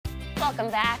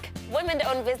Welcome back.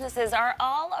 Women-owned businesses are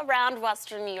all around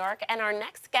Western New York, and our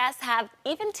next guests have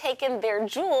even taken their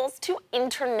jewels to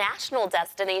international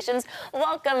destinations.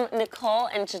 Welcome Nicole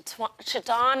and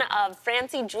Chatan of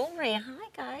Franci Jewelry. Hi,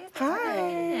 guys.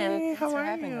 Hi. How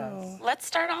are you? Let's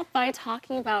start off by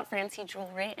talking about Franci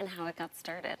Jewelry and how it got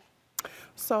started.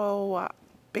 So,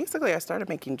 basically, I started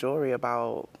making jewelry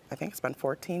about, I think it's been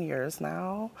 14 years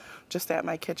now. Just at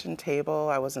my kitchen table,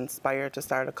 I was inspired to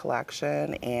start a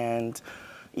collection, and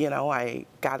you know, I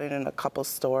got it in a couple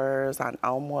stores on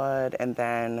Elmwood, and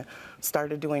then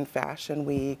started doing Fashion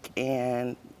Week,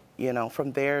 and you know,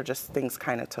 from there, just things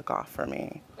kind of took off for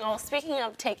me. Well, speaking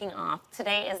of taking off,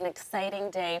 today is an exciting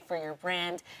day for your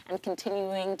brand and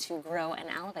continuing to grow and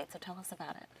elevate, so tell us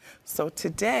about it. So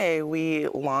today, we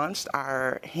launched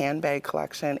our handbag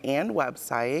collection and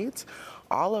website.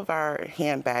 All of our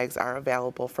handbags are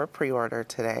available for pre-order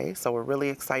today, so we're really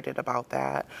excited about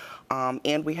that.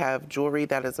 And we have jewelry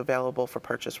that is available for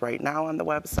purchase right now on the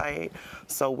website.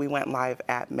 So we went live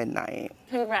at midnight.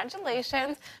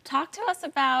 Congratulations. Talk to us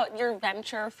about your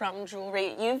venture from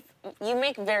jewelry. You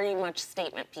make very much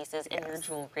statement pieces in your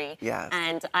jewelry. Yes.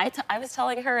 And I was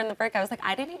telling her in the break, I was like,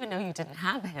 I didn't even know you didn't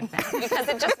have a handbag because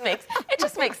it just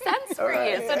makes sense for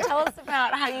you. So tell us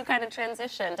about how you kind of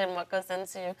transitioned and what goes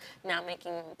into now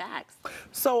making bags.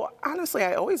 So honestly,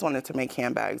 I always wanted to make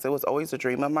handbags. It was always a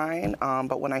dream of mine.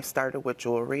 But when I started with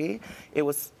jewelry,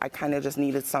 I kind of just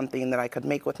needed something that I could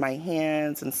make with my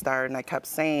hands and start. And I kept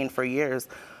saying for years,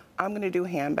 I'm going to do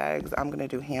handbags. I'm going to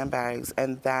do handbags.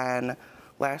 And then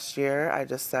last year, I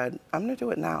just said, I'm going to do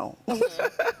it now.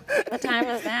 The time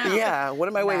is now. Yeah, what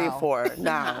am I waiting for?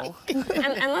 Now.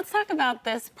 And let's talk about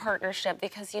this partnership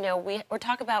because, you know, we're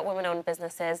talking about women-owned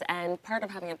businesses, and part of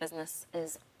having a business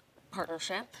is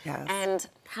partnership. Yes. And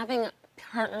having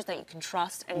partners that you can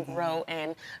trust and grow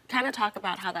in. Kind of talk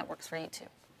about how that works for you, too.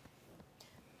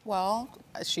 Well,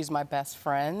 she's my best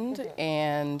friend,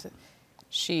 and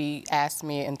she asked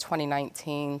me in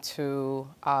 2019 to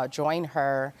join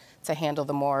her to handle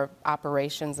the more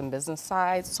operations and business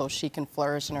side so she can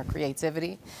flourish in her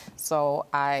creativity. So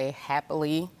I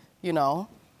happily, you know,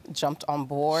 jumped on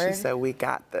board. She said, we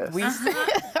got this.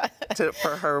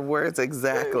 For her words,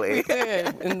 exactly. We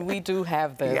did, and we do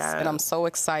have this. Yes. And I'm so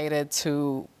excited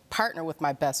to partner with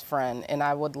my best friend, and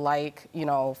I would like, you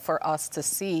know, for us to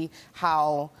see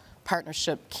how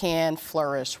partnership can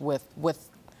flourish with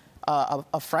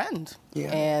a friend.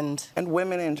 Yeah. And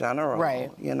women in general. Right.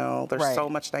 You know, there's Right. so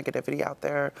much negativity out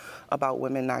there about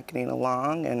women not getting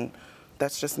along, and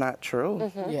that's just not true.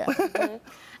 yeah.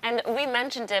 And we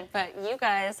mentioned it, but you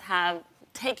guys have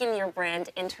taken your brand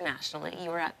internationally. You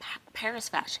were at Paris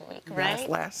Fashion Week, right?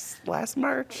 Yes, last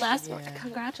March.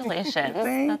 Congratulations.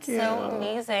 Thank you. That's so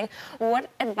amazing. What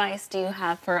advice do you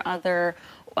have for other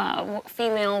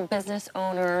female business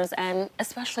owners and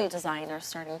especially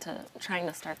designers trying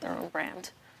to start their own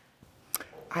brand?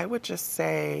 I would just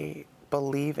say,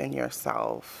 believe in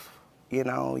yourself. You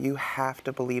know, you have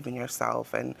to believe in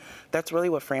yourself. And that's really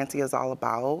what Franci is all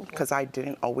about, because I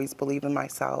didn't always believe in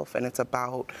myself. And it's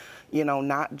about, you know,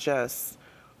 not just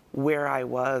where I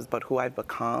was, but who I've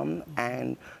become.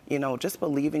 And, you know, just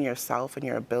believe in yourself and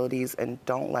your abilities, and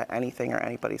don't let anything or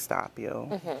anybody stop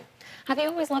you. Have you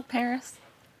always loved Paris?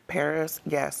 Paris,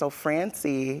 yeah. So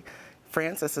Francis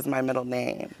is my middle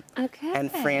name. Okay. And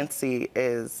Franci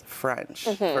is French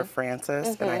for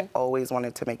Francis. And I always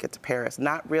wanted to make it to Paris,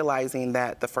 not realizing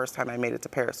that the first time I made it to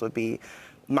Paris would be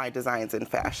my designs in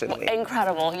Fashion Week.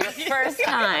 Incredible. Your first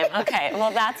time. Okay,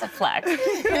 well, that's a flex.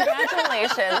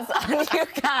 Congratulations on you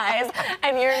guys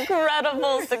and your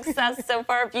incredible success so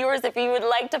far. Viewers, if you would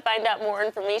like to find out more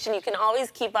information, you can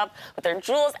always keep up with their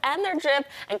jewels and their drip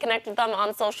and connect with them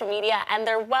on social media and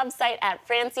their website at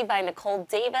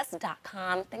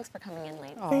francibynicoledavis.com. Thanks for coming in,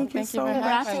 ladies. Thank you so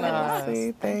much.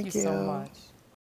 Thank you so much.